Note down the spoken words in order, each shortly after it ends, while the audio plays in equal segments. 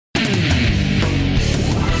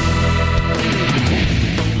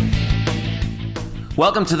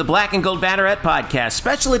Welcome to the Black and Gold Banneret Podcast,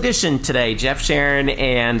 special edition today. Jeff Sharon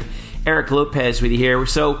and Eric Lopez with you here.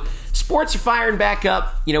 So, sports are firing back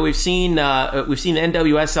up. You know, we've seen the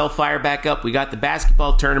NWSL fire back up. We got the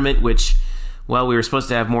basketball tournament, which, well, we were supposed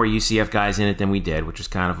to have more UCF guys in it than we did, which was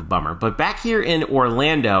kind of a bummer. But back here in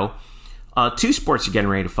Orlando, two sports are getting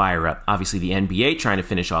ready to fire up. Obviously, the NBA trying to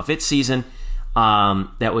finish off its season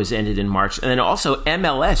that was ended in March, and then also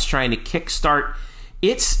MLS trying to kickstart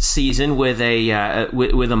its season with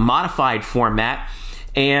a modified format.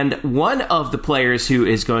 And one of the players who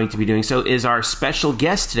is going to be doing so is our special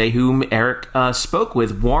guest today, whom Eric spoke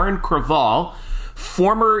with, Warren Creavalle,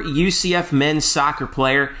 former UCF men's soccer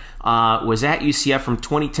player, was at UCF from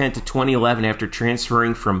 2010 to 2011 after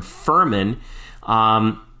transferring from Furman.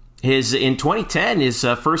 In 2010, his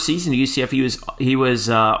first season at UCF, he was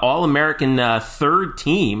All-American third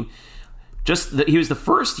team. He was the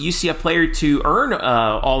first UCF player to earn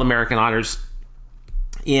All-American honors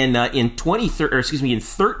in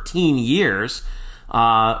 13 years.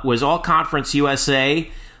 Was All-Conference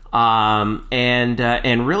USA,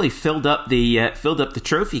 and really filled up the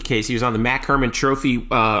trophy case. He was on the Mac Hermann Trophy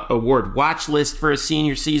Award watch list for his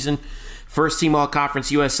senior season. First team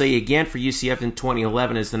All-Conference USA again for UCF in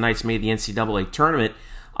 2011 as the Knights made the NCAA tournament,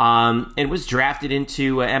 and was drafted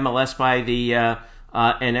into MLS by the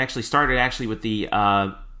and actually started with the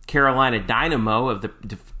Carolina Dynamo of the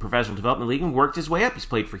Professional Development League and worked his way up. He's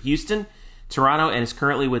played for Houston, Toronto, and is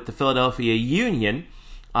currently with the Philadelphia Union.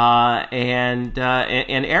 And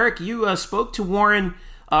Eric, you spoke to Warren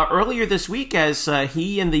earlier this week as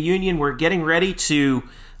he and the Union were getting ready to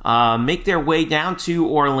make their way down to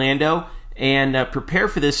Orlando and prepare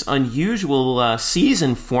for this unusual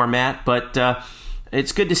season format. But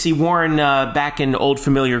it's good to see Warren back in old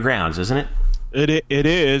familiar grounds, isn't it? It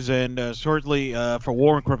is, and certainly for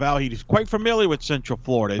Warren Creavalle, he's quite familiar with Central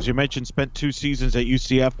Florida. As you mentioned, spent 2 seasons at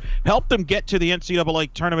UCF, helped them get to the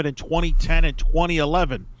NCAA tournament in 2010 and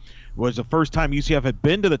 2011. It was the first time UCF had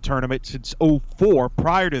been to the tournament since 2004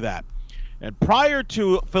 prior to that. And prior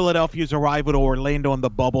to Philadelphia's arrival to Orlando in the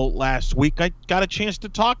bubble last week, I got a chance to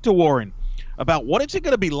talk to Warren about what it's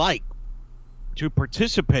going to be like to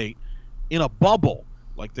participate in a bubble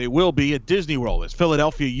like they will be at Disney World. As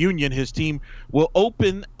Philadelphia Union, his team will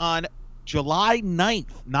open on July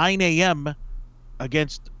 9th, 9 a.m.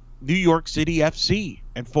 against New York City FC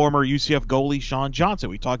and former UCF goalie Sean Johnson.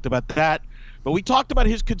 We talked about that, but we talked about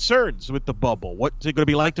his concerns with the bubble. What's it going to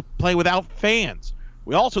be like to play without fans?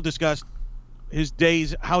 We also discussed his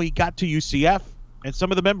days, how he got to UCF, and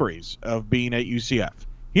some of the memories of being at UCF.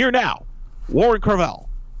 Here now, Warren Creavalle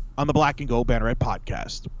on the Black and Gold Banneret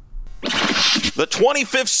Podcast. The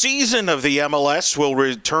 25th season of the MLS will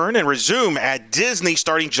return and resume at Disney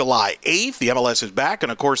starting July 8th. The MLS is back,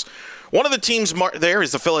 and of course, one of the teams there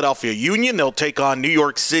is the Philadelphia Union. They'll take on New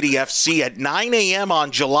York City FC at 9 a.m. on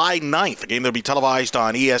July 9th. A game that will be televised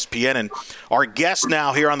on ESPN, and our guest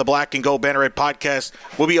now here on the Black and Gold Banneret Podcast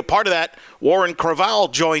will be a part of that. Warren Creavalle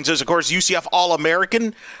joins us, of course, UCF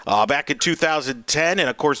All-American back in 2010, and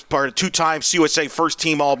of course, part of 2-time CUSA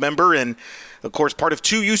first-team All-Member, and of course, part of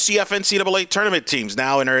 2 UCF NCAA tournament teams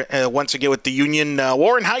now, and once again with the Union.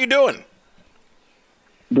 Warren, how you doing?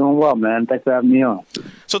 Doing well, man. Thanks for having me on.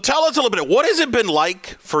 So tell us a little bit, what has it been like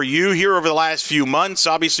for you here over the last few months,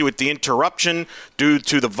 obviously with the interruption due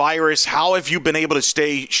to the virus? How have you been able to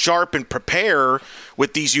stay sharp and prepare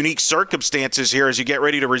with these unique circumstances here as you get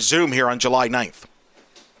ready to resume here on July 9th?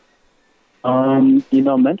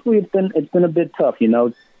 Mentally it's been a bit tough,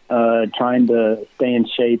 trying to stay in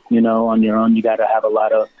shape, on your own. You got to have a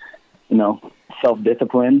lot of,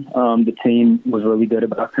 self-discipline. The team was really good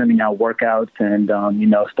about sending out workouts and,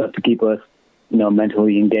 stuff to keep us,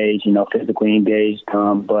 mentally engaged, physically engaged.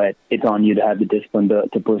 But it's on you to have the discipline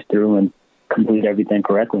to push through and complete everything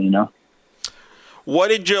correctly,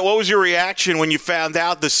 What was your reaction when you found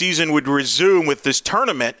out the season would resume with this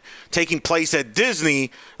tournament taking place at Disney,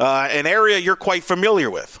 an area you're quite familiar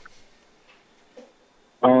with?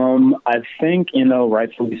 I think,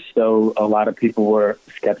 rightfully so, a lot of people were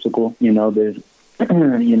skeptical. There's,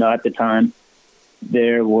 at the time,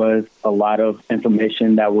 there was a lot of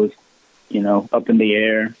information that was, up in the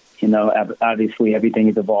air. Obviously everything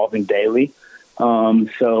is evolving daily.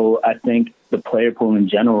 So I think the player pool in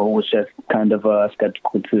general was just kind of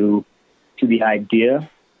skeptical to the idea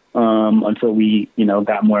until we,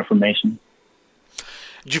 got more information.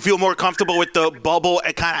 Did you feel more comfortable with the bubble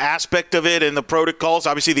kind of aspect of it and the protocols?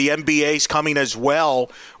 Obviously, the NBA's coming as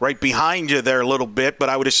well, right behind you there a little bit. But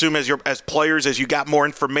I would assume as players, as you got more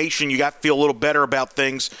information, you got to feel a little better about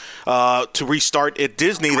things to restart at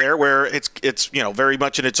Disney there, where it's very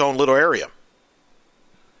much in its own little area.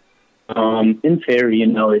 In theory,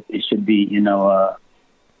 it should be,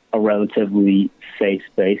 a relatively safe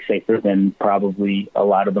space, safer than probably a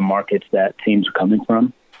lot of the markets that teams are coming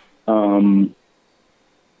from.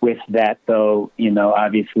 With that, though,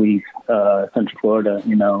 obviously Central Florida,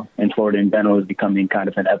 and Florida in general is becoming kind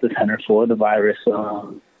of an epicenter for the virus.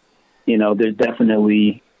 There's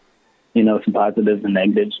definitely, some positives and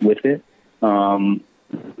negatives with it.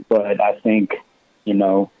 But I think,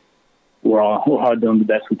 we're all doing the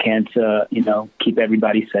best we can to, keep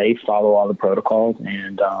everybody safe, follow all the protocols,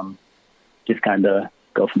 and just kind of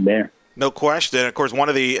go from there. No question. Of course, one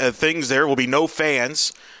of the things there will be no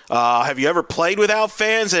fans. Have you ever played without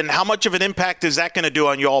fans? And how much of an impact is that going to do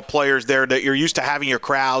on you all players there that you're used to having your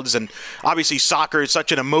crowds? And obviously soccer is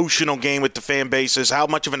such an emotional game with the fan bases. How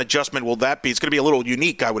much of an adjustment will that be? It's going to be a little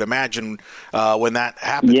unique, I would imagine, when that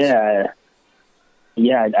happens.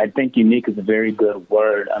 Yeah, I think unique is a very good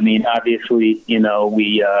word. I mean, obviously,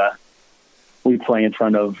 we play in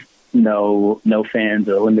front of no fans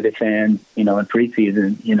or limited fans, in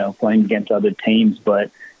preseason, playing against other teams, but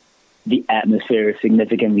the atmosphere is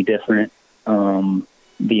significantly different.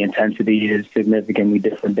 The intensity is significantly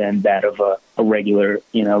different than that of a regular,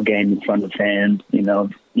 game in front of fans.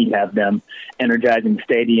 You have them energizing the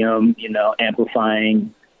stadium,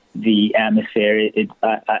 amplifying the atmosphere.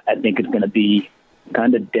 I think it's going to be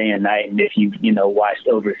kind of day and night. And if you've, watched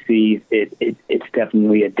overseas, it's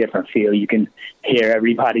definitely a different feel. You can hear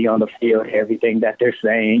everybody on the field, everything that they're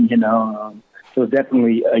saying, so it's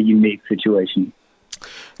definitely a unique situation.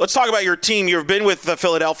 Let's talk about your team. You've been with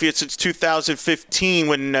Philadelphia since 2015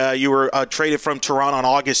 when you were traded from Toronto on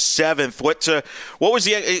August 7th. What was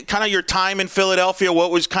the kind of your time in Philadelphia? What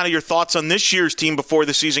was kind of your thoughts on this year's team before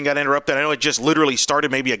the season got interrupted? I know it just literally started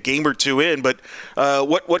maybe a game or two in, but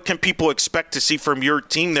what can people expect to see from your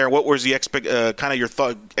team there? What was the kind of your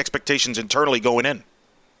expectations internally going in?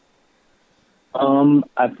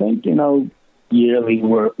 I think, yearly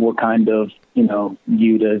we're kind of,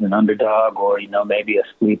 viewed as an underdog or, maybe a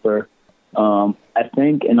sleeper. I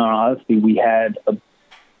think in our honesty, we had a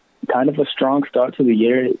kind of a strong start to the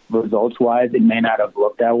year. Results-wise, it may not have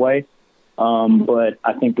looked that way. But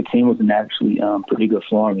I think the team was in actually pretty good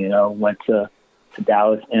form, went to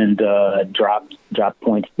Dallas and dropped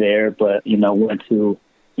points there, but, went to,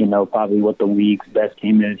 probably what the league's best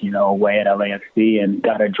team is, away at LAFC and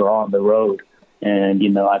got a draw on the road.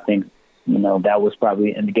 And, I think, that was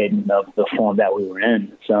probably indicating of the form that we were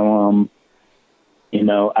in. So,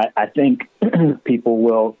 I think people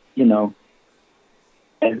will,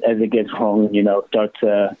 as it gets rolling, start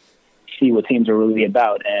to see what teams are really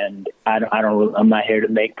about. And I'm not here to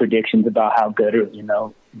make predictions about how good or,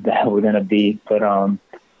 that we're going to be. But,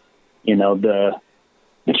 the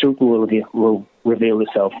truth will reveal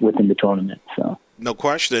itself within the tournament. So. No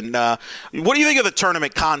question. What do you think of the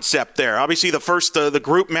tournament concept there? Obviously, the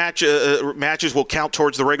group matches will count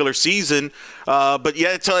towards the regular season, but yeah,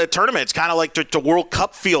 it's a tournament. It's kind of like the World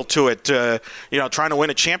Cup feel to it. Trying to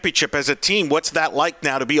win a championship as a team. What's that like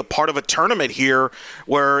now to be a part of a tournament here,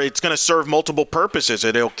 where it's going to serve multiple purposes?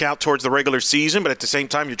 It'll count towards the regular season, but at the same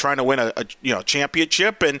time, you're trying to win a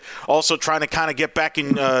championship, and also trying to kind of get back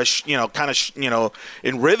in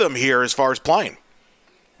in rhythm here as far as playing.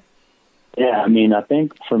 Yeah, I mean, I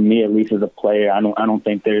think for me, at least as a player, I don't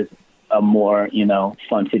think there's a more,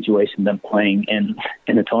 fun situation than playing in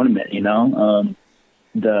a tournament,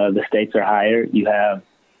 the stakes are higher. You have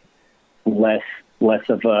less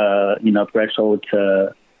of a, threshold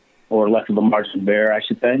or less of a margin of error, I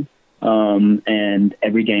should say. And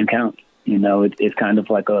every game counts. It's kind of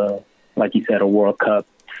like you said, a World Cup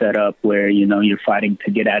setup where, you're fighting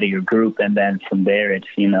to get out of your group. And then from there, it's,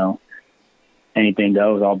 anything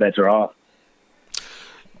goes, all bets are off.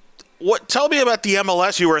 Tell me about the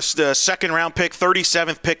MLS. You were a second-round pick,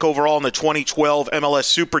 37th pick overall in the 2012 MLS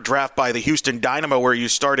Super Draft by the Houston Dynamo, where you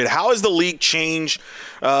started. How has the league changed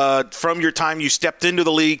from your time you stepped into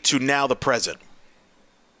the league to now the present?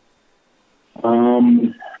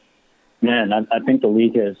 Man, I think the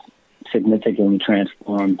league has significantly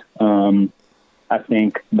transformed. I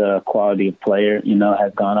think the quality of player,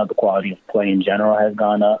 has gone up. The quality of play in general has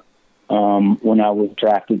gone up. When I was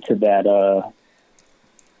drafted to that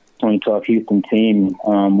 2012 Houston team,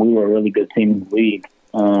 we were a really good team in the league.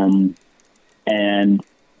 And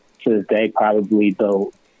to this day, probably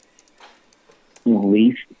the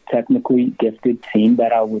least technically gifted team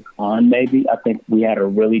that I was on, maybe. I think we had a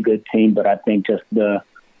really good team, but I think just the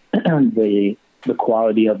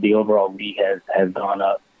quality of the overall league has gone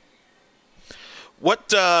up.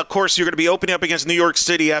 What, of course, you're going to be opening up against New York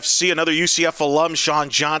City FC, another UCF alum, Sean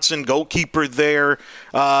Johnson, goalkeeper there.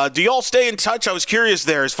 Do you all stay in touch? I was curious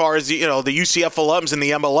there as far as the UCF alums in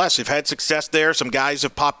the MLS. You've had success there. Some guys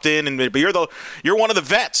have popped in, but you're one of the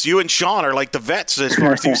vets. You and Sean are like the vets as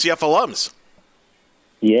far as the UCF alums.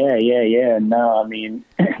 Yeah. No, I mean,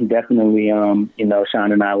 definitely,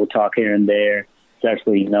 Sean and I will talk here and there,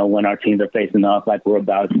 especially, when our teams are facing off like we're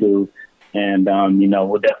about to. And,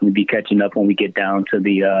 we'll definitely be catching up when we get down to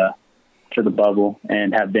the bubble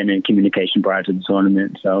and have been in communication prior to the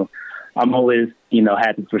tournament. So I'm always,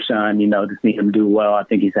 happy for Sean, to see him do well. I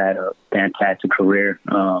think he's had a fantastic career,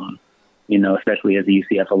 especially as a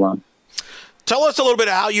UCF alum. Tell us a little bit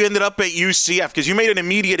of how you ended up at UCF, because you made an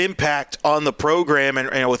immediate impact on the program,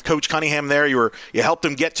 and with Coach Cunningham there, you helped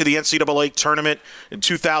him get to the NCAA tournament in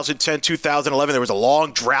 2010, 2011. There was a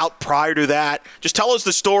long drought prior to that. Just tell us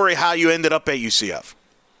the story how you ended up at UCF.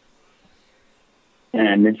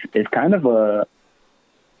 And it's kind of a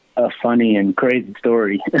funny and crazy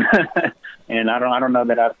story, and I don't know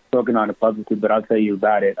that I've spoken on it publicly, but I'll tell you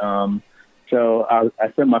about it. So I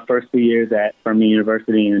spent my first 2 years at Furman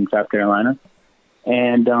University in South Carolina.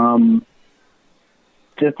 And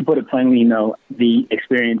just to put it plainly, the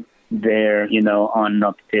experience there, on and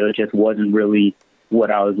off the field just wasn't really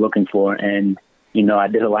what I was looking for. And, I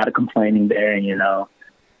did a lot of complaining there. And,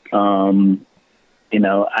 I,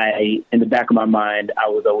 in the back of my mind, I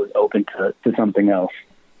was always open to something else.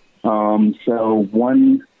 So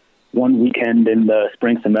one weekend in the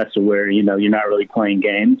spring semester where, you're not really playing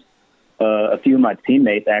games, a few of my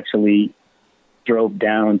teammates actually drove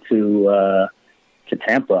down to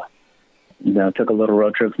Tampa. Took a little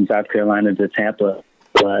road trip from South Carolina to Tampa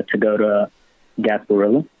to go to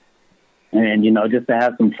Gasparilla. And, just to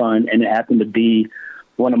have some fun. And it happened to be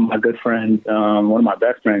one of my good friends, one of my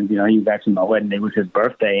best friends, he was actually my wedding. It was his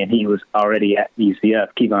birthday, and he was already at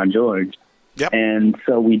UCF, Kevon George. Yep. And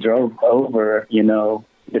so we drove over,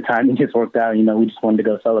 the timing just worked out. We just wanted to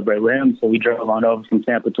go celebrate with him. So we drove on over from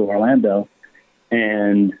Tampa to Orlando.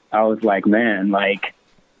 And I was like, man,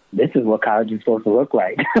 this is what college is supposed to look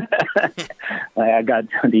like. I got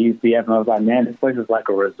to the UCF and I was like, man, this place is like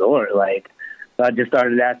a resort. So I just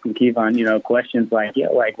started asking Kevon, questions like,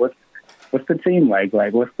 what's the team like?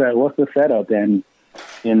 What's the setup? And,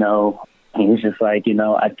 he was just like,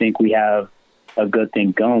 I think we have a good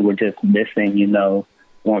thing going. We're just missing,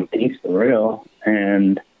 one piece for real.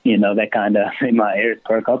 And, that kind of made my ears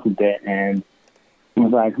perk up a bit. And I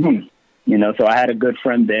was like, so I had a good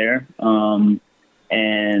friend there.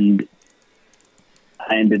 And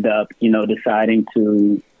I ended up, deciding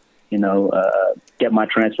to, get my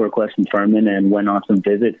transfer request from Furman and went on some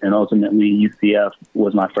visits. And ultimately, UCF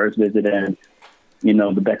was my first visit and,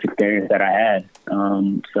 the best experience that I had.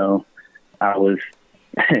 So it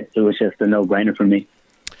was just a no-brainer for me.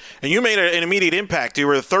 And you made an immediate impact. You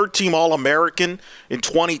were the third-team All-American in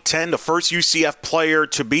 2010, the first UCF player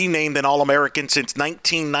to be named an All-American since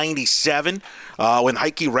 1997, when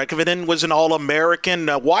Heike Rekvinen was an All-American.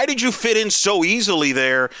 Why did you fit in so easily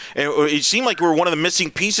there? It seemed like you were one of the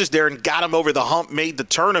missing pieces there and got him over the hump, made the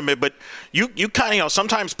tournament. But you kind of,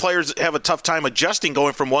 sometimes players have a tough time adjusting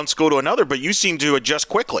going from one school to another, but you seem to adjust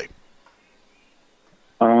quickly.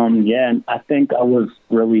 And I think I was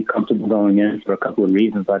really comfortable going in for a couple of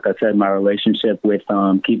reasons. Like I said, my relationship with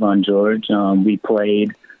Kevon George, we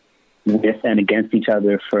played with and against each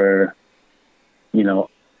other for,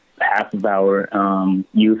 half of our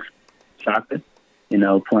youth soccer,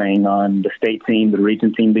 playing on the state team, the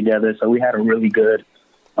region team together. So we had a really good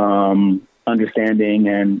understanding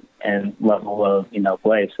and level of,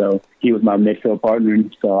 play. So he was my midfield partner,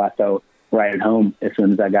 so I felt right at home as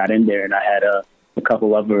soon as I got in there. And I had a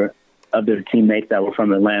couple other teammates that were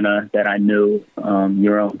from Atlanta that I knew,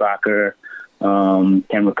 Jeroen Bakker,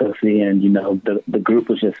 Cameron Cossey, and, the group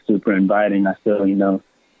was just super inviting. I still,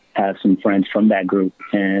 have some friends from that group,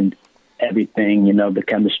 and everything, the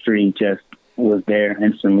chemistry just was there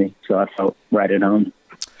instantly. So I felt right at home.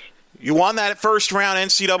 You won that first-round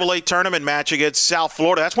NCAA tournament match against South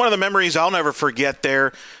Florida. That's one of the memories I'll never forget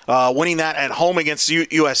there, winning that at home against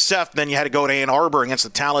USF. Then you had to go to Ann Arbor against the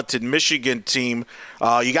talented Michigan team.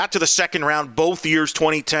 You got to the second round both years,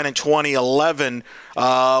 2010 and 2011.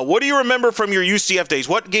 What do you remember from your UCF days?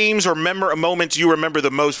 What games or moments do you remember the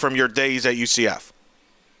most from your days at UCF?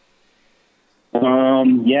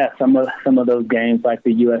 Some of those games, like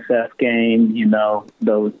the USF game,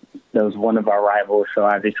 those one of our rivals. So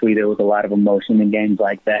obviously there was a lot of emotion in games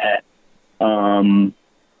like that. I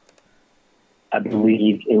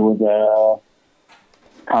believe it was a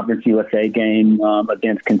Conference USA game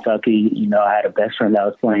against Kentucky. I had a best friend that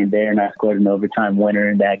was playing there, and I scored an overtime winner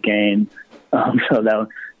in that game. So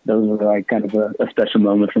those were like kind of a special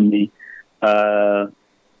moment for me.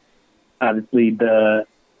 Obviously, the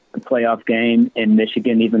playoff game in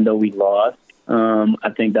Michigan, even though we lost,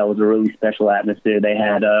 I think that was a really special atmosphere. They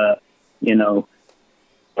had, a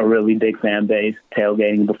really big fan base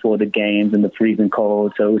tailgating before the games in the freezing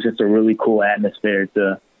cold. So it was just a really cool atmosphere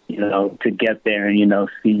to get there and,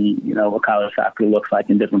 see, what college soccer looks like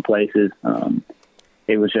in different places.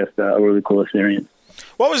 It was just a really cool experience.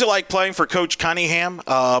 What was it like playing for Coach Cunningham?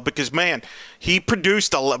 Because, man, he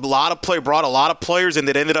produced brought a lot of players and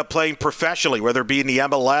that ended up playing professionally, whether it be in the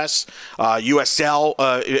MLS, USL,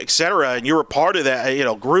 et cetera. And you were part of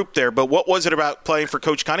that, group there. But what was it about playing for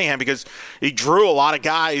Coach Cunningham? Because he drew a lot of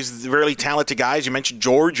guys, really talented guys. You mentioned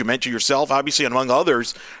George, you mentioned yourself, obviously, among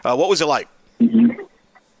others. What was it like? Mm-hmm.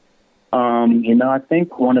 I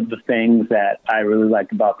think one of the things that I really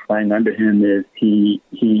liked about playing under him is he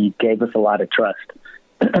gave us a lot of trust,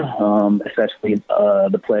 especially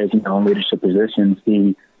the players in leadership positions.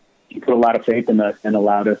 He put a lot of faith in us and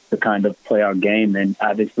allowed us to kind of play our game. And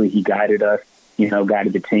obviously he guided us,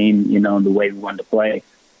 guided the team, in the way we wanted to play.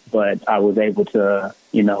 But I was able to,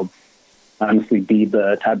 honestly be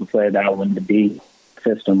the type of player that I wanted to be in the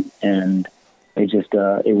system. And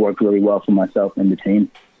it worked really well for myself and the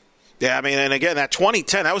team. Yeah, I mean, and again, that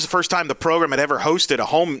 2010, that was the first time the program had ever hosted a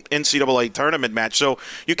home NCAA tournament match. So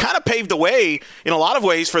you kind of paved the way in a lot of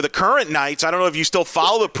ways for the current Knights. I don't know if you still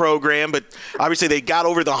follow the program, but obviously they got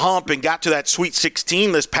over the hump and got to that Sweet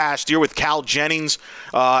 16 this past year with Cal Jennings,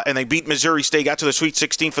 and they beat Missouri State, got to the Sweet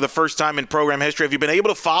 16 for the first time in program history. Have you been able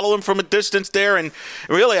to follow them from a distance there and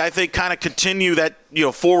really, I think, kind of continue that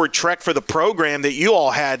forward trek for the program that you all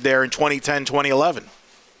had there in 2010, 2011?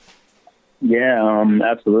 Yeah,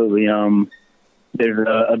 absolutely. There's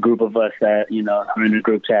a group of us that, are in a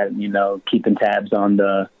group chat, keeping tabs on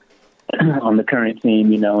the current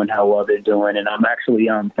team, and how well they're doing. And I'm actually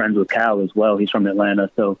friends with Cal as well. He's from Atlanta.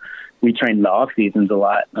 So we train in the off seasons a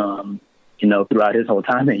lot, throughout his whole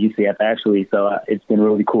time at UCF, actually. So it's been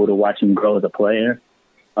really cool to watch him grow as a player.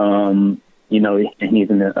 And he's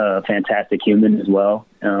a fantastic human as well.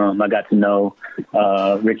 I got to know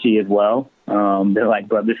Richie as well. They're like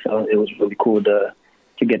brothers, so it was really cool to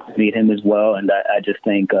get to meet him as well. And I just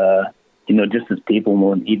think, just as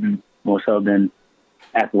people, even more so than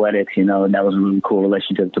athletics, and that was a really cool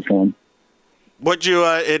relationship to form.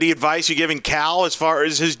 Any advice you giving Cal as far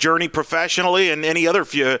as his journey professionally and any other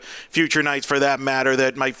future Knights for that matter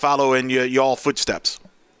that might follow in y'all footsteps?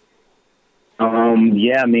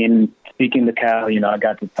 Yeah, I mean, speaking to Cal, I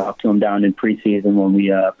got to talk to him down in preseason when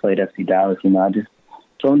we played FC Dallas. I just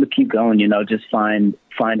told him to keep going. Just find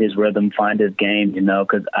his rhythm, find his game.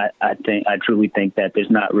 Because I truly think that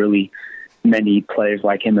there's not really many players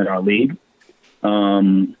like him in our league.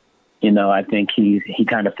 I think he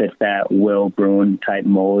kind of fits that Will Bruin type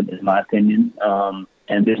mold, in my opinion. And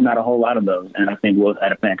there's not a whole lot of those. And I think Will's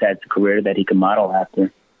had a fantastic career that he can model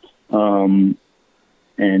after. And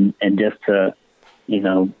just to,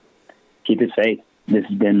 keep his faith. This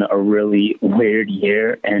has been a really weird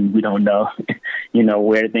year, and we don't know,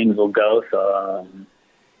 where things will go. So,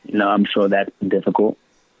 I'm sure that's been difficult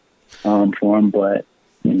for him, but,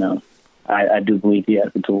 I do believe he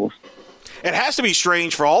has the tools. It has to be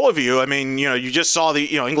strange for all of you. I mean, you just saw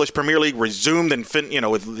the English Premier League resumed, and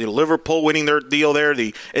with Liverpool winning their deal there,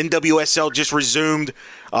 the NWSL just resumed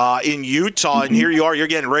in Utah, and here you are, you're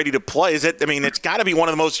getting ready to play. It's got to be one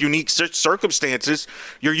of the most unique circumstances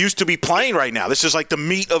you're used to be playing right now. This is like the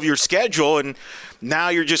meat of your schedule, and now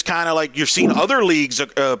you're just kind of like you're seeing other leagues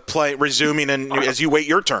resuming, and as you wait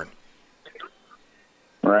your turn.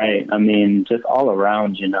 Right. I mean, just all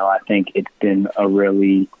around, I think it's been a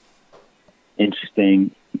really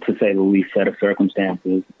interesting, to say the least, set of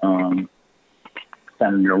circumstances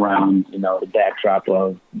centered around, the backdrop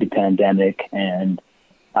of the pandemic and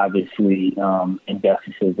obviously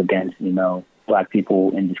injustices against, Black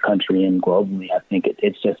people in this country and globally. I think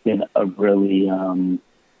it's just been a really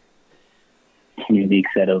unique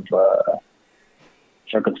set of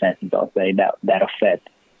circumstances, I'll say, that affect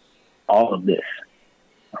all of this.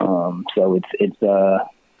 So it's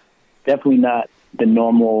definitely not the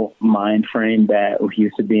normal mind frame that we're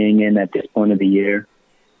used to being in at this point of the year.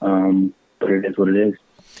 But it is what it is.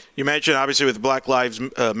 You mentioned, obviously, with Black Lives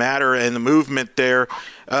Matter and the movement there.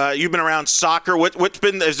 You've been around soccer.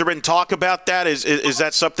 Has there been talk about that? Is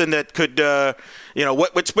that something that could,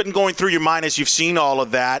 what's been going through your mind as you've seen all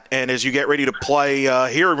of that and as you get ready to play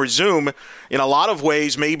here and resume, in a lot of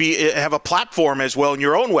ways, maybe have a platform as well in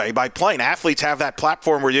your own way by playing? Athletes have that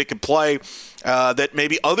platform where they can play that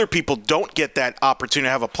maybe other people don't get that opportunity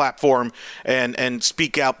to have a platform and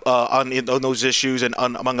speak out on those issues and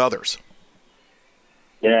among others.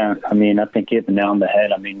 Yeah, I mean, I think you hit the nail on the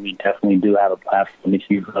head. I mean, we definitely do have a platform. If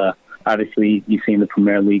you've obviously you've seen the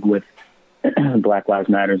Premier League with Black Lives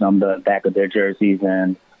Matters on the back of their jerseys,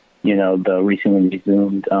 and the recently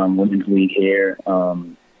resumed Women's League here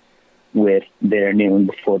with their kneeling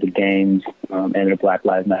before the games and their Black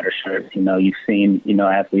Lives Matter shirts. You've seen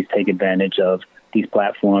athletes take advantage of these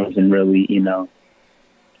platforms and really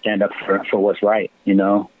stand up for what's right.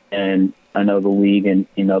 And I know the league and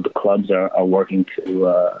the clubs are working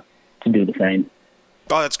to do the same.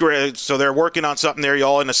 Oh, that's great. So they're working on something there. You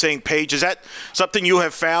all on the same page. Is that something you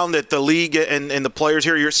have found that the league and the players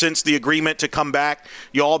here, since the agreement to come back,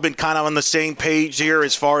 you all been kind of on the same page here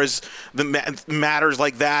as far as the matters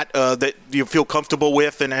like that that you feel comfortable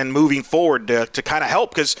with and moving forward to kind of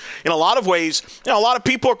help? Because in a lot of ways, a lot of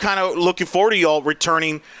people are kind of looking forward to you all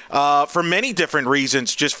returning for many different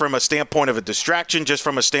reasons, just from a standpoint of a distraction, just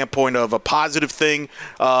from a standpoint of a positive thing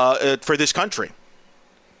for this country.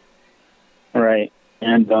 Right.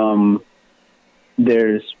 And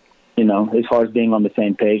there's, as far as being on the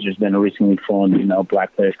same page, there's been a recently formed,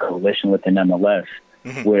 Black Players Coalition within MLS,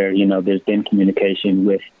 where, there's been communication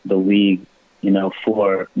with the league,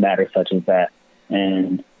 for matters such as that.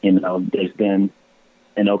 And, there's been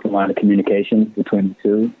an open line of communication between the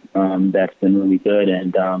two that's been really good,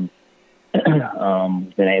 and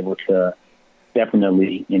been able to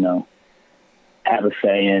definitely, have a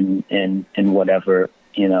say in whatever,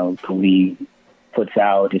 the league puts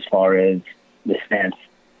out as far as the stance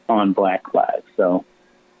on Black lives. So,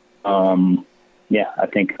 I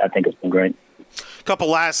think it's been great. Couple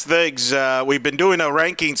last things. We've been doing a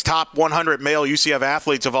rankings top 100 male UCF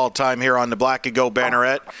athletes of all time here on the Black and Gold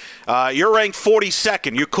Banneret. You're ranked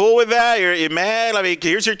 42nd. You cool with that? Man, I mean,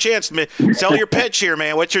 here's your chance. Sell your pitch here,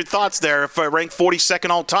 man. What's your thoughts there if I rank 42nd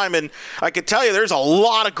all time? And I can tell you there's a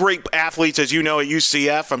lot of great athletes, as you know, at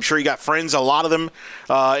UCF. I'm sure you got friends, a lot of them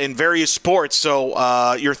in various sports.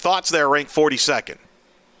 So your thoughts there, ranked 42nd.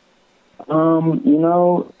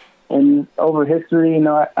 And over history,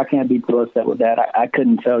 I can't be too upset with that. I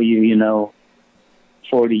couldn't tell you,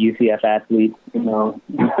 40 UCF athletes,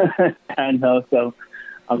 I know. So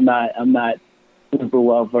I'm not super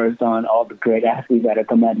well versed on all the great athletes that have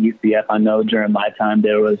come out of UCF. I know during my time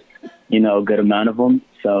there was, a good amount of them.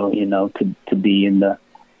 So, to be in the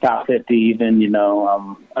top 50 even,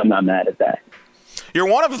 I'm not mad at that. You're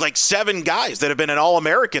one of 7 guys that have been an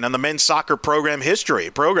All-American in the men's soccer program.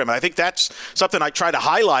 I think that's something I try to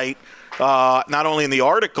highlight, not only in the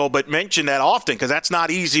article, but mention that often, because that's not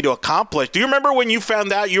easy to accomplish. Do you remember when you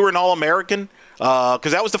found out you were an All-American?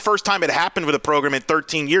 Because that was the first time it happened with the program in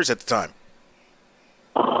 13 years at the time.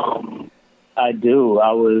 I do.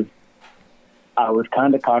 I was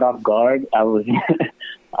kind of caught off guard. I was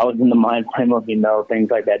in the mind frame of, things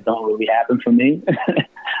like that don't really happen for me.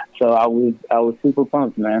 So I was super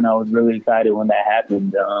pumped, man. I was really excited when that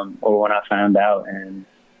happened, or when I found out, and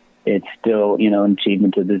it's still, an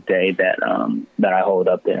achievement to this day that I hold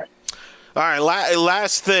up there. All right,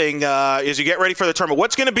 last thing is you get ready for the tournament.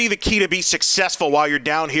 What's going to be the key to be successful while you're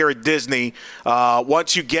down here at Disney?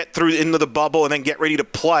 Once you get through into the bubble and then get ready to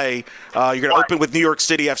play, you're going to open with New York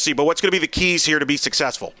City FC. But what's going to be the keys here to be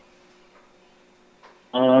successful?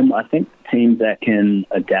 I think teams that can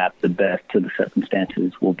adapt the best to the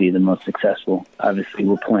circumstances will be the most successful. Obviously,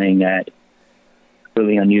 we're playing at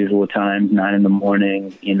really unusual times, 9 in the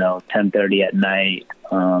morning, 10:30 at night.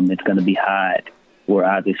 It's going to be hot. We're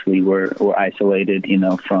isolated,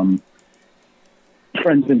 from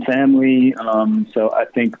friends and family. So I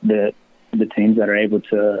think that the teams that are able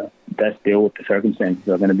to best deal with the circumstances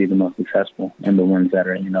are going to be the most successful, and the ones that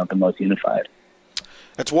are, the most unified.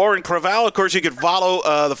 That's Warren Creavalle. Of course, you can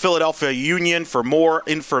follow the Philadelphia Union for more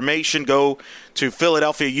information. Go to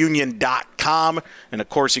PhiladelphiaUnion.com. And, of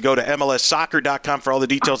course, you go to MLSsoccer.com for all the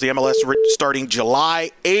details. The MLS starting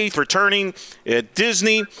July 8th, returning at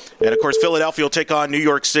Disney. And, of course, Philadelphia will take on New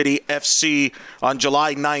York City FC on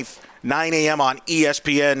July 9th. 9 a.m. on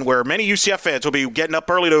ESPN, where many UCF fans will be getting up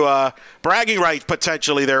early to bragging rights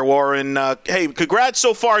potentially there, Warren. Hey, congrats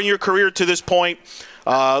so far in your career to this point.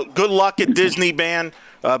 Good luck at Disney, man.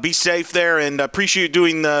 Be safe there, and appreciate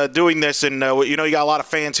you doing this. And you got a lot of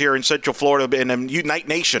fans here in Central Florida and Unite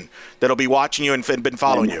Nation that'll be watching you and been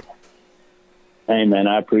following you. Hey, man,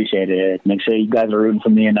 I appreciate it. Make sure you guys are rooting for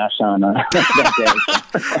me and not Sean.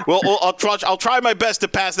 Well, I'll try my best to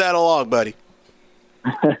pass that along, buddy.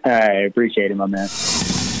 I appreciate it, my man.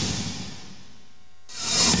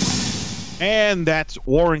 And that's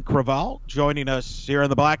Warren Creavalle joining us here on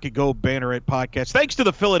the Black and Gold Banneret podcast. Thanks to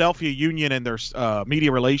the Philadelphia Union and their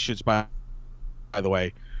media relations, by the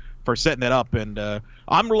way, for setting that up. And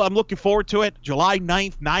I'm looking forward to it. July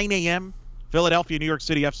 9th, 9 a.m., Philadelphia, New York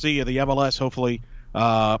City FC, the MLS hopefully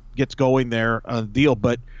gets going there deal.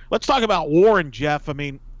 But let's talk about Warren, Jeff. I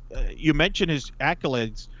mean, you mentioned his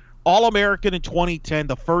accolades. All-American in 2010,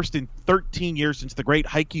 the first in 13 years since the great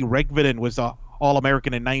Heikki Regvinen was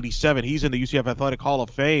All-American in 97. He's in the UCF Athletic Hall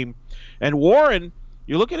of Fame. And Warren,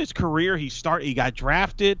 you look at his career, he got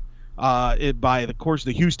drafted by, of course,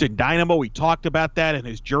 the Houston Dynamo. We talked about that and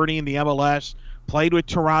his journey in the MLS. Played with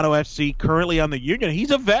Toronto FC, currently on the Union.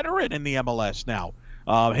 He's a veteran in the MLS now.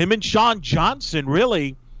 Him and Sean Johnson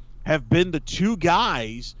really have been the two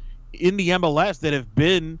guys in the MLS that have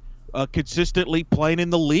been consistently playing in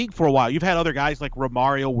the league for a while. You've had other guys like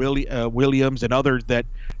Romario Williams and others that,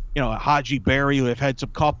 Haji Berry, who have had some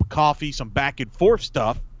cup of coffee, some back and forth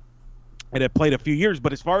stuff, and have played a few years.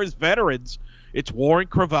 But as far as veterans, it's Warren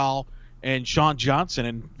Creavalle and Sean Johnson,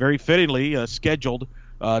 and very fittingly scheduled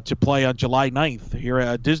to play on July 9th here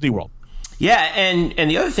at Disney World. Yeah, and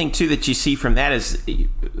the other thing, too, that you see from that is,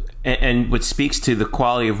 and what speaks to the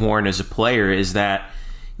quality of Warren as a player is that,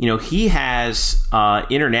 he has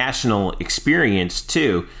international experience,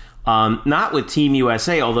 too. Not with Team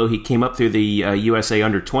USA, although he came up through the USA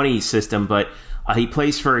Under-20 system, but he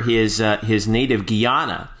plays for his native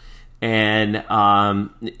Guyana. And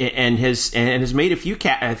has made a few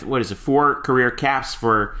 4 career caps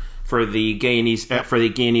for the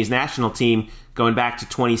Guyanese national team going back to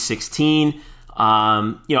 2016.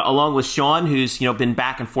 Along with Sean, who's been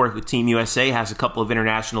back and forth with Team USA, has a couple of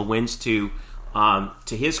international wins to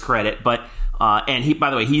his credit. But and he, by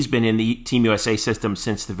the way, he's been in the Team USA system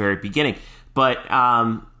since the very beginning. But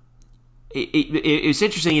it's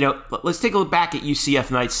interesting. Let's take a look back at UCF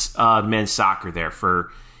Knights men's soccer there for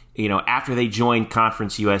after they joined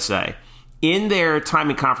Conference USA. In their time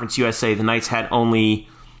in Conference USA, the Knights had only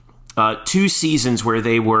 2 seasons where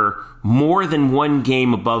they were more than 1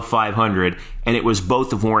 game above 500, and it was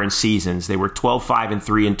both of Warren's seasons. They were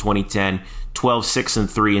 12-5-3 in 2010,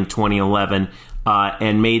 12-6-3 in 2011,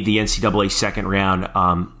 and made the NCAA second round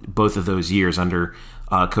both of those years under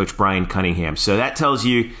Coach Brian Cunningham. So that tells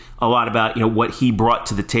you a lot about what he brought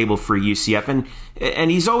to the table for UCF,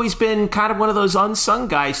 and he's always been kind of one of those unsung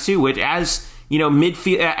guys too, which as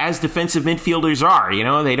as defensive midfielders are,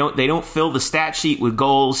 they don't fill the stat sheet with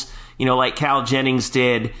goals, like Cal Jennings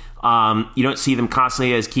did. You don't see them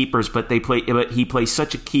constantly as keepers, but he plays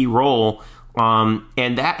such a key role,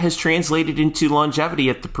 and that has translated into longevity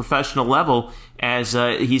at the professional level as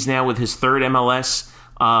he's now with his 3rd MLS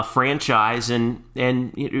franchise, and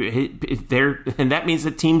that means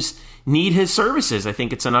that teams need his services. I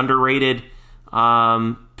think it's an underrated.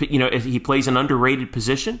 He plays an underrated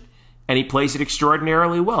position, and he plays it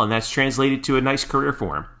extraordinarily well, and that's translated to a nice career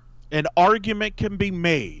for him. An argument can be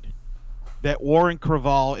made that Warren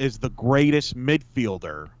Creavalle is the greatest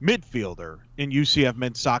midfielder in UCF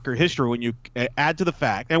men's soccer history when you add to the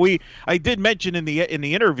fact, and I did mention in the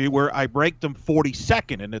interview where I ranked him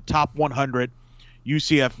 42nd in the top 100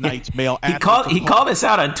 UCF Knights male athletes. He called us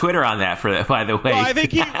out on Twitter on that, by the way. Well, I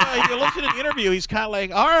think you listen to the interview, he's kind of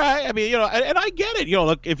like, all right. I mean, and I get it.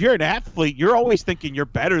 Look, if you're an athlete, you're always thinking you're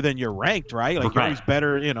better than you're ranked, right? Like you're always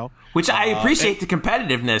better, Which I appreciate the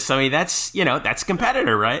competitiveness. I mean, that's a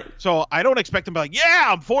competitor, right? So I don't expect him to be like, yeah,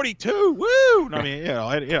 I'm 42, woo. I mean,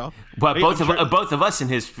 But both of us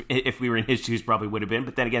if we were in his shoes, probably would have been.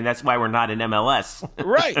 But then again, that's why we're not in MLS.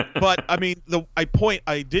 Right. But I mean,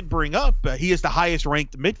 I did bring up he is the highest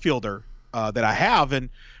ranked midfielder that I have, and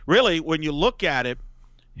really, when you look at it,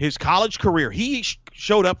 his college career, he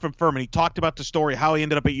showed up from Furman. He talked about the story how he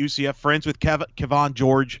ended up at UCF, friends with Kevon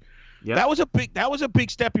George. Yep. That was a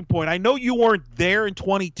big stepping point. I know you weren't there in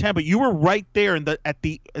 2010, but you were right there at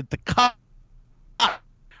the cut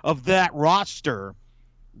of that roster.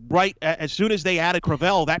 Right as soon as they added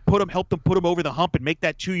Creavalle, that helped them put him over the hump and make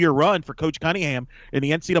that 2-year run for Coach Cunningham in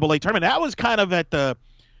the NCAA tournament. That was kind of at the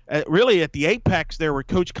apex there, where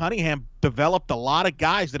Coach Cunningham developed a lot of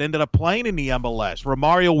guys that ended up playing in the MLS.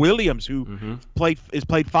 Romario Williams, who played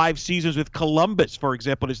 5 seasons with Columbus, for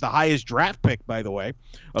example, is the highest draft pick, by the way.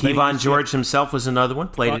 Kevon George himself was another one.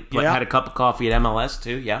 Had a cup of coffee at MLS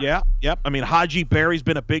too. Yeah. Yep. I mean, Haji Berry's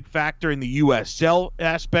been a big factor in the USL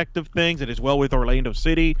aspect of things, and as well with Orlando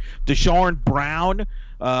City. Deshaun Brown,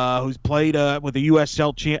 who's played with the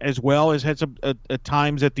USL as well, has had some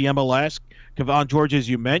times at the MLS. Kevon George, as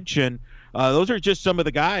you mentioned, those are just some of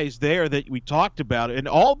the guys there that we talked about, and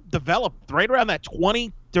all developed right around that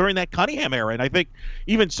 20 during that Cunningham era. And I think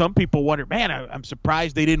even some people wonder, man, I'm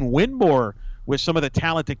surprised they didn't win more with some of the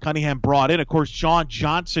talent that Cunningham brought in. Of course, Sean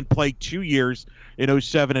Johnson played 2 years in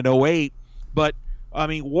 07 and 08. But, I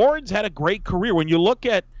mean, Warren's had a great career. When you look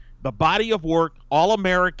at the body of work,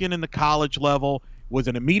 All-American in the college level, was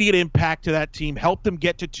an immediate impact to that team, helped them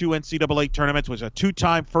get to 2 NCAA tournaments, was a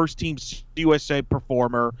 2-time first-team USA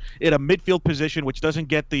performer in a midfield position, which doesn't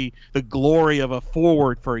get the glory of a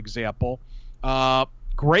forward, for example.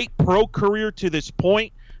 Great pro career to this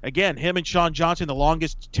point. Again, him and Sean Johnson, the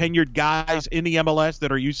longest tenured guys in the MLS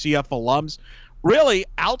that are UCF alums. Really,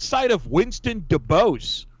 outside of Winston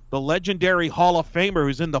DuBose, the legendary Hall of Famer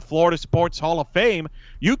who's in the Florida Sports Hall of Fame,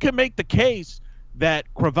 you can make the case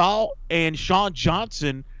that Creavalle and Sean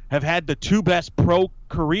Johnson have had the 2 best pro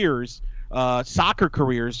careers, soccer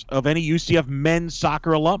careers, of any UCF men's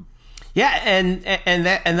soccer alum. Yeah, and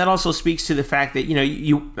that also speaks to the fact that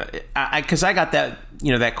because I got that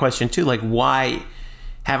that question too, like why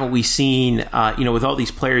haven't we seen with all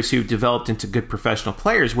these players who've developed into good professional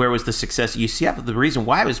players, where was the success at UCF? The reason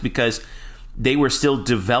why was because they were still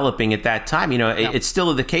developing at that time. It's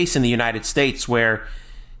still the case in the United States where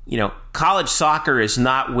college soccer is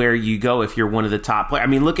not where you go if you're one of the top players. I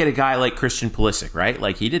mean, look at a guy like Christian Pulisic, right?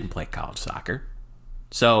 Like, he didn't play college soccer.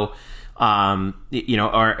 So, or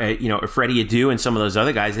Freddie Adu and some of those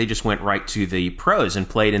other guys, they just went right to the pros and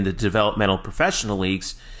played in the developmental professional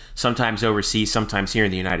leagues, sometimes overseas, sometimes here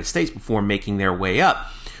in the United States, before making their way up.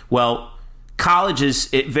 Well, college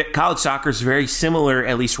soccer is very similar,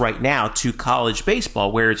 at least right now, to college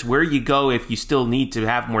baseball, where it's where you go if you still need to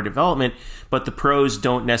have more development, but the pros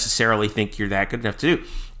don't necessarily think you're that good enough to do.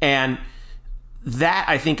 And that,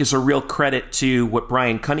 I think, is a real credit to what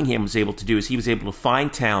Brian Cunningham was able to do, is he was able to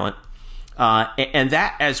find talent. And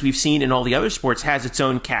that, as we've seen in all the other sports, has its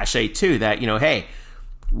own cachet too, that, hey,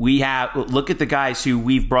 look at the guys who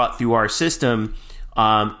we've brought through our system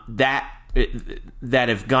that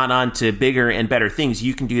have gone on to bigger and better things.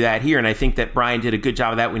 You can do that here, and I think that Brian did a good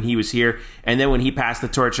job of that when he was here. And then when he passed the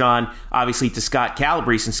torch on, obviously, to Scott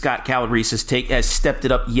Calabrese, and Scott Calabrese has stepped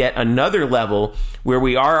it up yet another level, where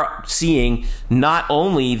we are seeing not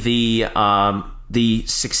only the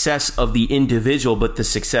success of the individual, but the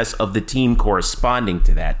success of the team corresponding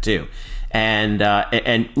to that too. And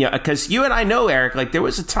because you and I know, Eric, like, there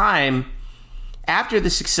was a time after the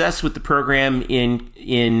success with the program in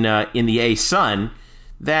the A-Sun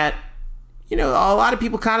that a lot of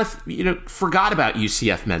people kind of forgot about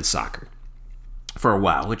UCF men's soccer for a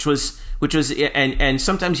while, which was and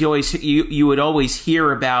sometimes you would always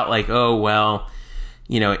hear about, like, oh well,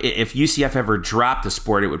 if UCF ever dropped a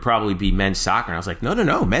sport, it would probably be men's soccer. And I was like,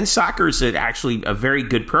 no, men's soccer is actually a very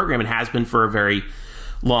good program and has been for a very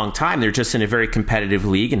long time. They're just in a very competitive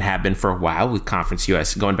league and have been for a while with Conference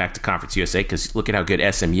USA, going back to Conference USA, because look at how good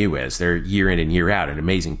SMU is. They're year in and year out, an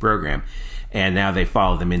amazing program. And now they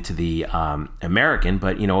follow them into the American.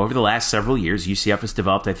 But, over the last several years, UCF has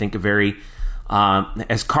developed, I think,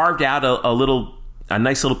 has carved out a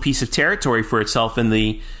nice little piece of territory for itself in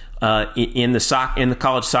the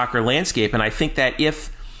college soccer landscape. And I think that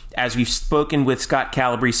if, as we've spoken with Scott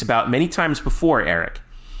Calabrese about many times before, Eric,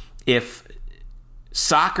 if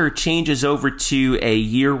soccer changes over to a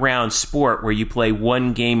year-round sport where you play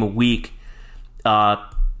one game a week,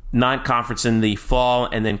 non-conference in the fall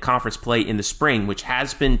and then conference play in the spring, which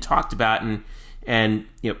has been talked about and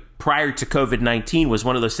prior to COVID-19 was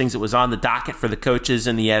one of those things that was on the docket for the coaches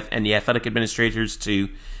and the athletic administrators to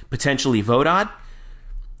potentially vote on.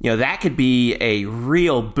 That could be a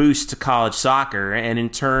real boost to college soccer, and in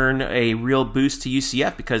turn a real boost to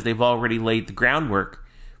UCF, because they've already laid the groundwork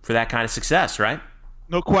for that kind of success, right?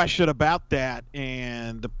 No question about that.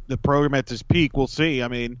 And the program at this peak, we'll see. I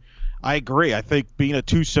mean, I agree. I think being a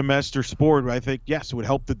 2-semester sport, I think, yes, it would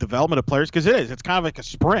help the development of players, because it is. It's kind of like a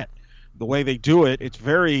sprint. The way they do it, it's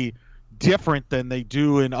very different than they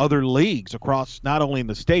do in other leagues across, not only in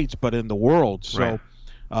the States, but in the world. So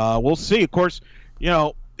we'll see. Of course,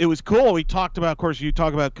 it was cool. We talked about, of course, you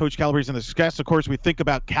talk about Coach Calabrese and the success. Of course, we think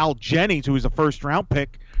about Cal Jennings, who was a first-round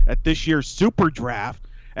pick at this year's Super Draft.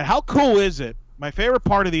 And how cool is it? My favorite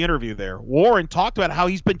part of the interview there, Warren talked about how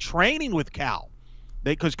he's been training with Cal.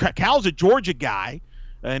 Because Cal's a Georgia guy,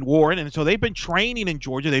 and Warren, and so they've been training in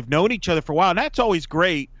Georgia. They've known each other for a while, and that's always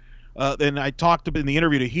great. And I talked in the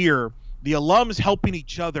interview to hear the alums helping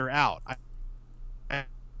each other out.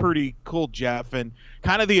 Pretty cool, Jeff, and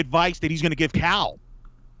kind of the advice that he's going to give Cal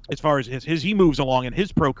as far as he moves along in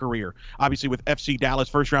his pro career. Obviously, with FC Dallas,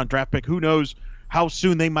 first-round draft pick, who knows how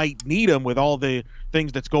soon they might need him with all the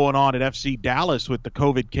things that's going on at FC Dallas with the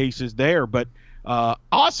COVID cases there. But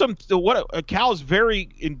awesome. Cal's very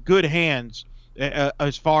in good hands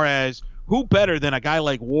as far as who better than a guy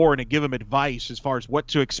like Warren to give him advice as far as what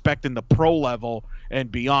to expect in the pro level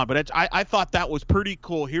and beyond. But I thought that was pretty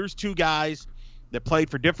cool. Here's two guys that played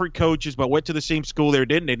for different coaches but went to the same school. They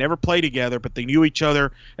never played together, but they knew each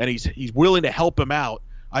other, and he's willing to help him out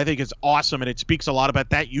I think is awesome, and it speaks a lot about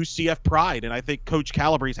that UCF pride. And I think Coach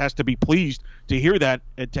Calabrese has to be pleased to hear that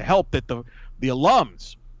and to help that the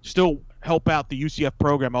alums still help out the UCF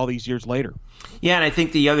program all these years later. Yeah, and I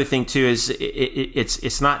think the other thing too is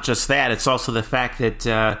it's not just that; it's also the fact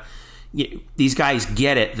that these guys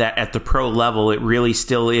get it that at the pro level, it really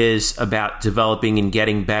still is about developing and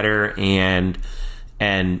getting better and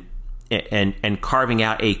carving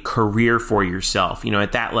out a career for yourself.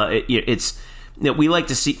 At that level, it's. We like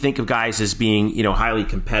to think of guys as being, highly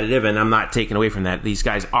competitive, and I'm not taking away from that. These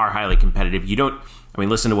guys are highly competitive.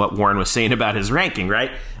 Listen to what Warren was saying about his ranking, right?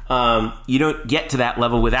 You don't get to that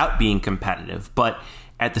level without being competitive. But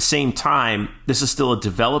at the same time, this is still a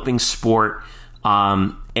developing sport,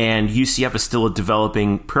 and UCF is still a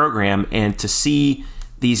developing program. And to see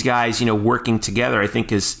these guys, working together, I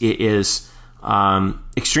think is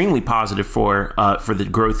extremely positive for the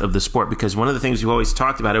growth of the sport, because one of the things we've always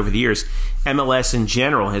talked about over the years, MLS in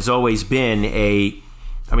general has always been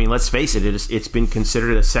let's face it, it's been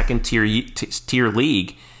considered a second tier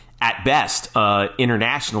league at best,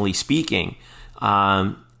 internationally speaking.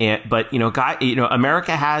 But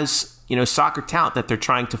America has soccer talent that they're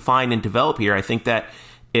trying to find and develop here. I think that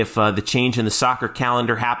if the change in the soccer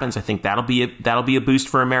calendar happens, I think that'll be a boost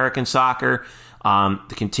for American soccer.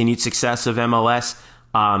 The continued success of MLS,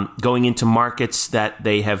 going into markets that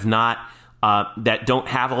they have not, that don't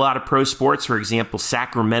have a lot of pro sports. For example,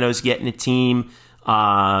 Sacramento's getting a team.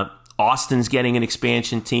 Austin's getting an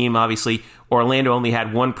expansion team. Obviously, Orlando only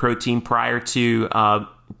had one pro team prior to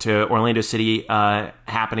Orlando City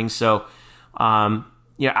happening. So,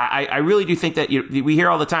 I really do think that we hear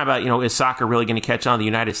all the time about, is soccer really going to catch on in the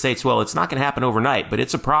United States? Well, it's not going to happen overnight, but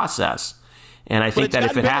it's a process. And I think that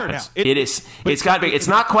if it happens, it's got to be. It's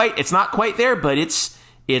not quite there, but it's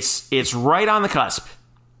right on the cusp.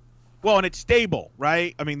 Well, and it's stable,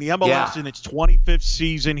 right? The MLS in its 25th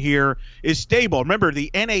season here is stable. Remember the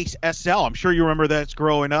NASL? I'm sure you remember that's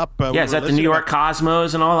growing up. Is that the New York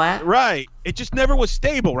Cosmos and all that? Right. It just never was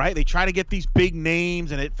stable, right? They try to get these big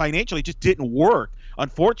names, and it financially just didn't work.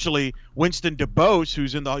 Unfortunately, Winston DuBose,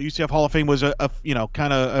 who's in the UCF Hall of Fame, was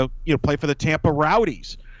play for the Tampa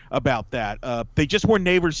Rowdies. About that, they just were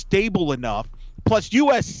never stable enough. Plus,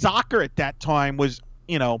 U.S. soccer at that time was,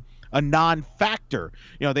 a non-factor.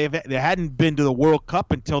 They hadn't been to the World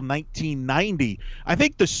Cup until 1990. I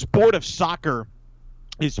think the sport of soccer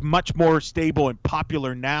is much more stable and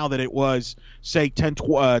popular now than it was, say,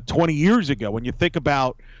 20 years ago. When you think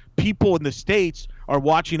about people in the States are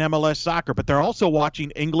watching MLS soccer, but they're also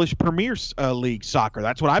watching English Premier League soccer.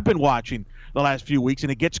 That's what I've been watching the last few weeks,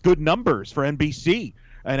 and it gets good numbers for NBC.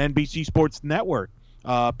 And NBC Sports Network.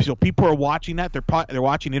 So people are watching that. They're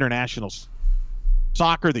watching international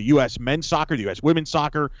soccer, the U.S. men's soccer, the U.S. women's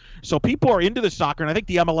soccer. So people are into the soccer, and I think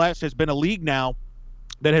the MLS has been a league now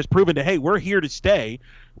that has proven that, hey, we're here to stay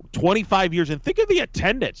 25 years. And think of the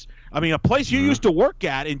attendance. A place you used to work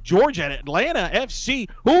at in Georgia, at Atlanta FC,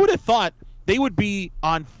 who would have thought they would be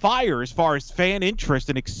on fire as far as fan interest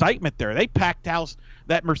and excitement there? They packed house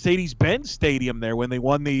that Mercedes-Benz Stadium there when they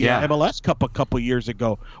won the MLS Cup a couple years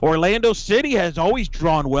ago. Orlando City has always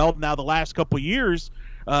drawn well. Now, the last couple years,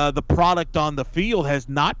 the product on the field has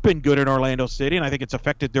not been good in Orlando City, and I think it's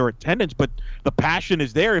affected their attendance. But the passion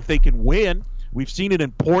is there if they can win. We've seen it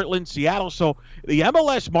in Portland, Seattle. So the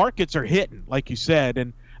MLS markets are hitting, like you said,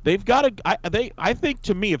 and they've got to. I think,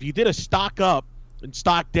 to me, if you did a stock up and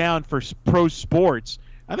stock down for pro sports,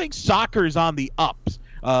 I think soccer is on the ups.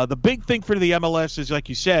 The big thing for the MLS is, like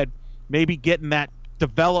you said, maybe getting that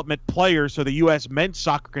development player so the U.S. men's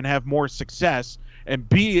soccer can have more success and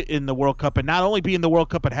be in the World Cup, and not only be in the World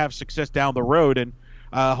Cup but have success down the road. And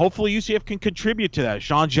hopefully UCF can contribute to that.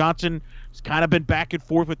 Sean Johnson has kind of been back and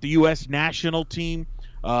forth with the U.S. national team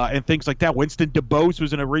and things like that. Winston DuBose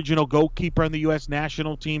was an original goalkeeper on the U.S.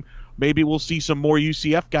 national team. Maybe we'll see some more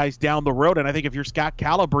UCF guys down the road. And I think if you're Scott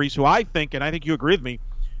Calabrese, who I think, and I think you agree with me,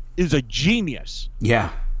 is a genius.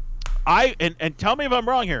 Yeah. And tell me if I'm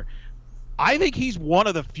wrong here. I think he's one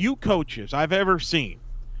of the few coaches I've ever seen.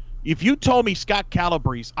 If you told me Scott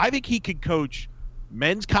Calabrese, I think he could coach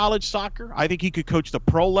men's college soccer. I think he could coach the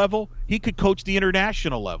pro level. He could coach the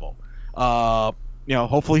international level.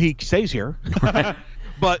 Hopefully he stays here.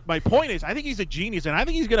 But my point is, I think he's a genius, and I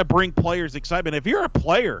think he's going to bring players excitement. If you're a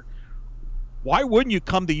player, why wouldn't you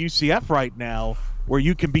come to UCF right now, where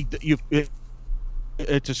you can be?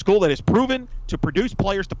 It's a school that is proven to produce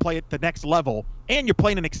players to play at the next level, and you're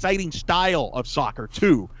playing an exciting style of soccer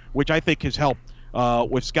too, which I think has helped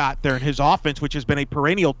with Scott there in his offense, which has been a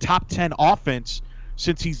perennial top 10 offense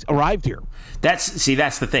since he's arrived here. That's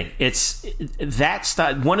the thing. That's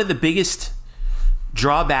one of the biggest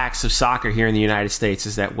drawbacks of soccer here in the United States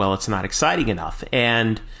is that, well, it's not exciting enough.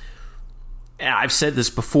 And I've said this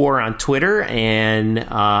before on Twitter, and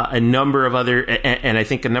a number of other, and I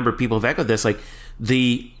think a number of people have echoed this, like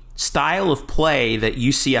the style of play that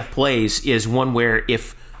UCF plays is one where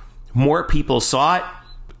if more people saw it,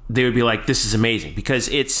 they would be like, this is amazing, because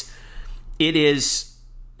it is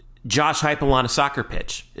Josh Heupel on a soccer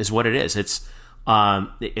pitch is what it is.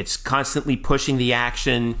 It's constantly pushing the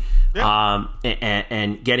action,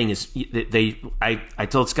 and getting his. I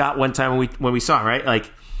told Scott one time when we saw him, right,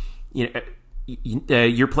 like,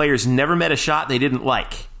 your players never met a shot they didn't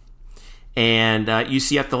like, and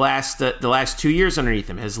UCF the last 2 years underneath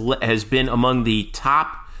him has been among the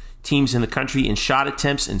top teams in the country in shot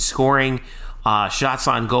attempts and scoring, shots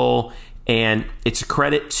on goal, and it's a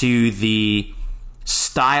credit to the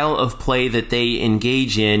style of play that they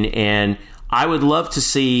engage in. And I would love to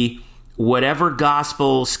see whatever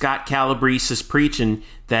gospel Scott Calabrese is preaching,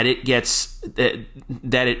 that it gets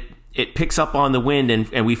that it picks up on the wind,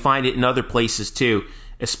 and we find it in other places too,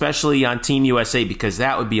 especially on Team USA, because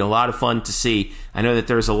that would be a lot of fun to see. I know that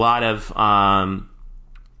there's a lot of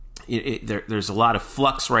there's a lot of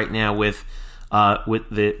flux right now with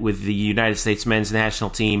the United States men's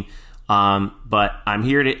national team, but I'm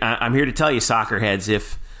here to tell you, soccer heads,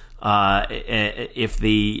 if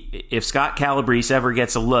Scott Calabrese ever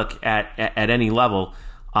gets a look at any level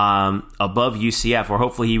above UCF, or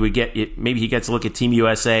hopefully he would get it, maybe he gets a look at Team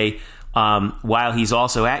USA while he's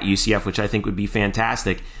also at UCF, which I think would be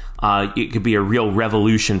fantastic. It could be a real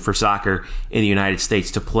revolution for soccer in the United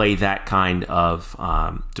States to play that kind of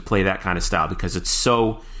style, because it's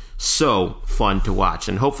so fun to watch.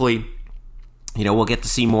 And hopefully, we'll get to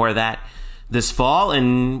see more of that this fall,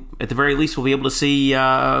 and at the very least, we'll be able to see,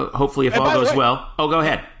 hopefully, if all goes well. Oh, go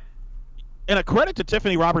ahead. And a credit to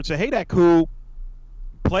Tiffany Robertson-Haydak, who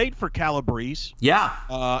played for Calabrese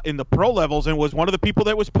in the pro levels, and was one of the people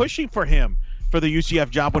that was pushing for him for the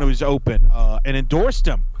UCF job when it was open, and endorsed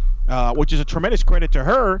him, which is a tremendous credit to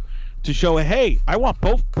her, to show, hey, I want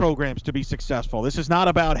both programs to be successful. This is not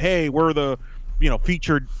about, hey, we're the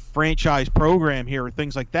featured franchise program here, or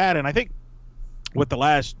things like that. And I think what the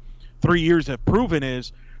last 3 years have proven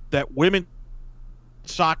is that women's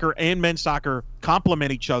soccer and men's soccer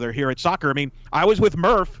complement each other here at soccer. I mean, I was with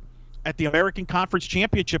Murph at the American Conference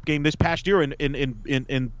Championship game this past year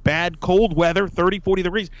in bad cold weather, 30, 40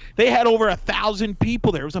 degrees. They had over 1,000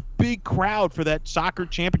 people there. It was a big crowd for that soccer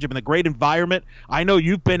championship, and a great environment. I know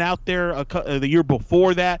you've been out there the year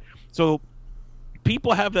before that. So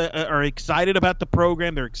people are excited about the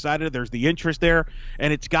program. They're excited. There's the interest there.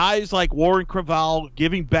 And it's guys like Warren Creavalle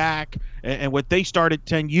giving back, and what they started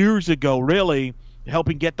 10 years ago, really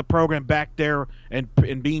helping get the program back there and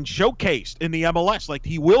being showcased in the MLS, like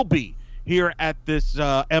he will be here at this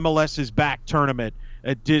MLS is Back tournament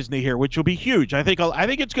at Disney here, which will be huge. I think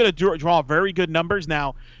it's going to draw very good numbers.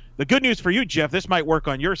 Now, the good news for you, Jeff, this might work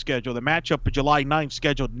on your schedule. The matchup of July 9th,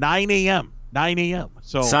 scheduled 9 a.m.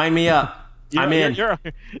 So sign me up. I'm in.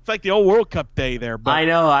 It's like the old World Cup day there. But I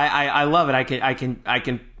know. I love it.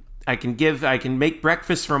 I can make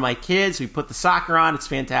breakfast for my kids. We put the soccer on. It's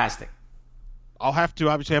fantastic. I'll have to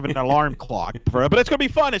obviously have an alarm clock for it, but it's going to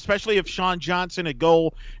be fun, especially if Sean Johnson at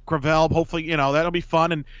goal, Creavalle, hopefully, that'll be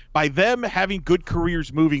fun. And by them having good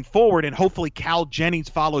careers moving forward, and hopefully Cal Jennings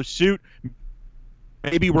follows suit,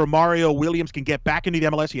 maybe Romario Williams can get back into the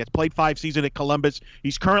MLS. He has played 5 seasons at Columbus.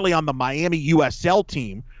 He's currently on the Miami USL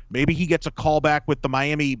team. Maybe he gets a call back with the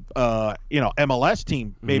Miami, MLS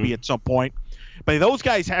team maybe at some point. But those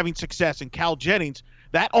guys having success, and Cal Jennings,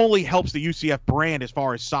 that only helps the UCF brand as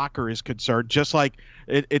far as soccer is concerned, just like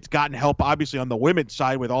it's gotten help, obviously, on the women's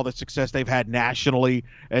side with all the success they've had nationally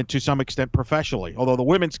and to some extent professionally, although the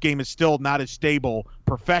women's game is still not as stable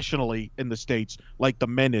professionally in the States like the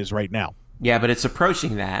men is right now. Yeah, but it's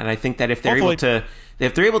approaching that, and I think that if they're able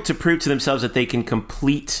to prove to themselves that they can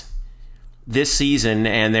complete this season,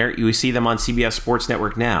 and we see them on CBS Sports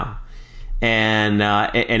Network now, and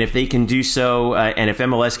if they can do so, and if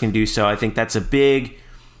MLS can do so, I think that's a big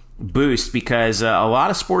boost, because a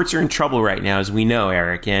lot of sports are in trouble right now, as we know,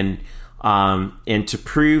 Eric, and to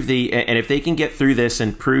prove and if they can get through this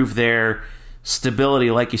and prove their stability,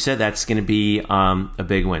 like you said, that's going to be a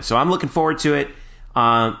big win. So I'm looking forward to it.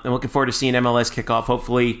 I'm looking forward to seeing MLS kick off.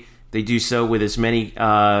 Hopefully, they do so with as many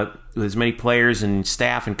players and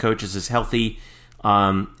staff and coaches as healthy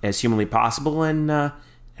as humanly possible, and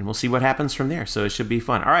we'll see what happens from there. So it should be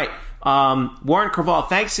fun. All right, Warren Creavalle,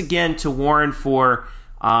 thanks again to Warren for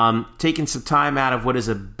taking some time out of what is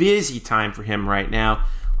a busy time for him right now,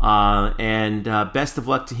 and best of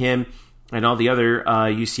luck to him and all the other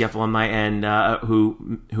UCF alumni and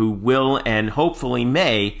who will and hopefully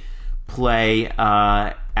may play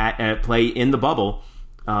play in the bubble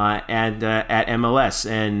at MLS.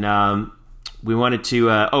 And we wanted to.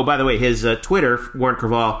 By the way, his Twitter, Warren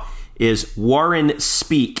Creavalle, is Warren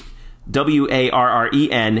Speak, WarrenSpeak,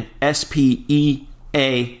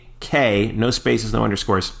 no spaces, no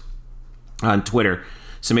underscores, on Twitter.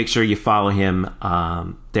 So make sure you follow him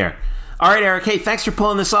there. All right, Eric. Hey, thanks for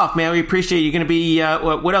pulling this off, man. We appreciate it. You're going to be.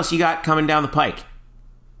 What else you got coming down the pike?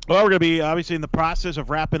 Well, we're going to be obviously in the process of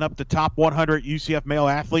wrapping up the top 100 UCF male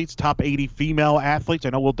athletes, top 80 female athletes. I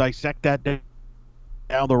know we'll dissect that down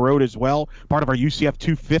the road as well. Part of our UCF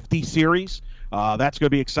 250 series. That's going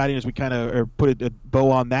to be exciting as we kind of put a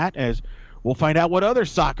bow on that, as we'll find out what other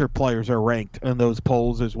soccer players are ranked in those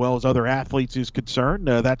polls as well as other athletes is concerned.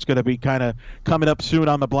 That's going to be kind of coming up soon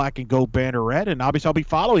on the Black and Gold Banneret. And obviously I'll be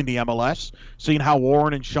following the MLS, seeing how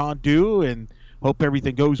Warren and Sean do, and hope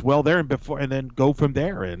everything goes well there, and then go from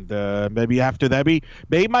there. And maybe after that,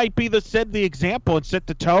 they might be set the example and set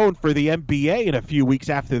the tone for the NBA in a few weeks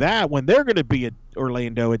after that, when they're going to be at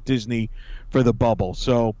Orlando at Disney for the bubble.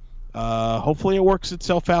 So hopefully it works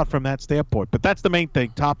itself out from that standpoint. But that's the main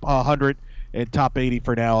thing: top 100 and top 80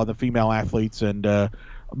 for now on the female athletes. And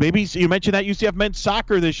maybe you mentioned that UCF men's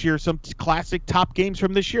soccer this year, some classic top games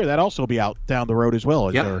from this year that also will be out down the road as well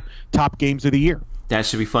as their top games of the year. That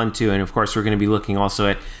should be fun, too. And, of course, we're going to be looking also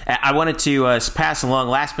at – I wanted to pass along,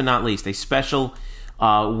 last but not least, a special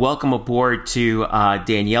welcome aboard to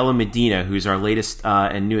Daniela Medina, who's our latest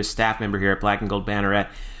and newest staff member here at Black and Gold Banneret.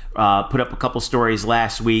 Put up a couple stories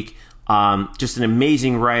last week. Just an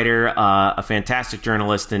amazing writer, a fantastic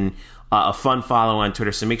journalist, and a fun follow on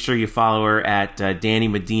Twitter. So make sure you follow her at Danny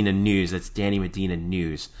Medina News. That's Danny Medina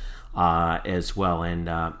News as well. And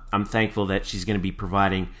I'm thankful that she's going to be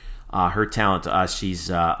providing – her talent to us. She's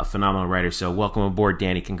a phenomenal writer. So welcome aboard,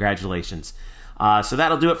 Danny. Congratulations. So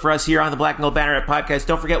that'll do it for us here on the Black and Gold Banneret podcast.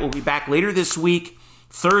 Don't forget, we'll be back later this week,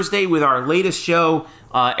 Thursday, with our latest show.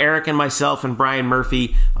 Eric and myself and Brian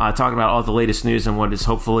Murphy talking about all the latest news and what is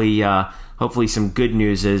hopefully some good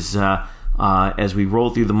news as we roll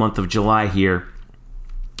through the month of July here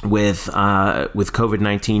with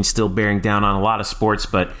COVID-19 still bearing down on a lot of sports,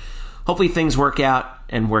 but hopefully things work out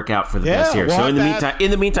for the best here. So in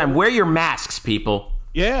the meantime, wear your masks, people.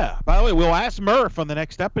 Yeah. By the way, we'll ask Murph on the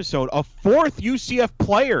next episode. A fourth UCF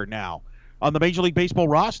player now on the Major League Baseball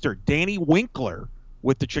roster, Danny Winkler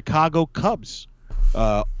with the Chicago Cubs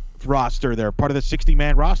roster there, part of the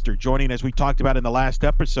 60-man roster, joining, as we talked about in the last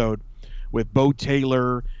episode, with Bo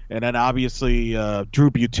Taylor, and then obviously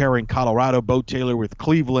Drew Butera in Colorado, Bo Taylor with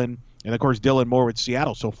Cleveland, and of course Dylan Moore with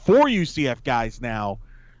Seattle. So 4 UCF guys now,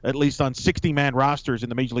 at least on 60-man rosters in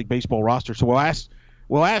the Major League Baseball roster. So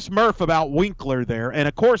we'll ask Murph about Winkler there. And,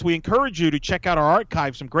 of course, we encourage you to check out our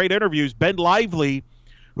archive, some great interviews. Ben Lively,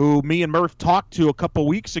 who me and Murph talked to a couple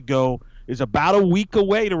weeks ago, is about a week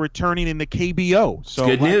away to returning in the KBO. So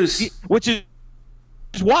good news. Which is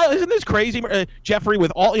wild. Isn't this crazy, Jeffrey,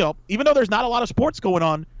 with all, even though there's not a lot of sports going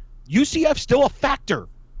on, UCF's still a factor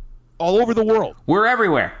all over the world. We're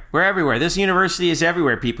everywhere. This university is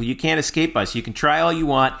everywhere, people. You can't escape us. You can try all you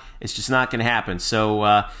want. It's just not going to happen.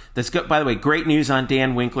 So that's good. By the way, great news on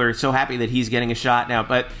Dan Winkler. So happy that he's getting a shot now.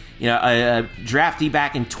 But a draftee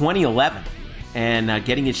back in 2011 and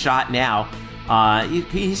getting his shot now.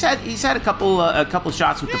 He's had a couple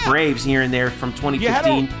shots with the Braves here and there from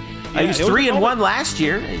 2015. He was 3-1 last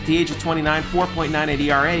year at the age of 29, 4.98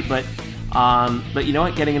 ERA. But you know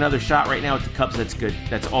what? Getting another shot right now with the Cubs, that's good.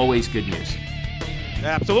 That's always good news.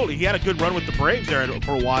 Absolutely. He had a good run with the Braves there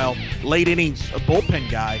for a while. Late innings, a bullpen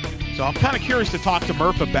guy. So I'm kind of curious to talk to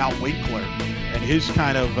Murph about Winkler and his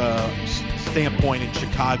kind of standpoint in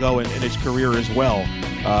Chicago and his career as well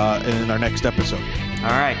in our next episode. All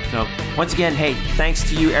right. So once again, hey, thanks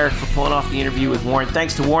to you, Eric, for pulling off the interview with Warren.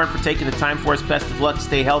 Thanks to Warren for taking the time for us. Best of luck.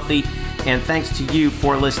 Stay healthy. And thanks to you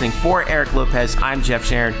for listening. For Eric Lopez, I'm Jeff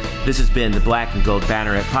Sharon. This has been the Black and Gold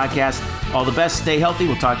Banneret podcast. All the best. Stay healthy.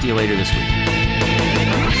 We'll talk to you later this week.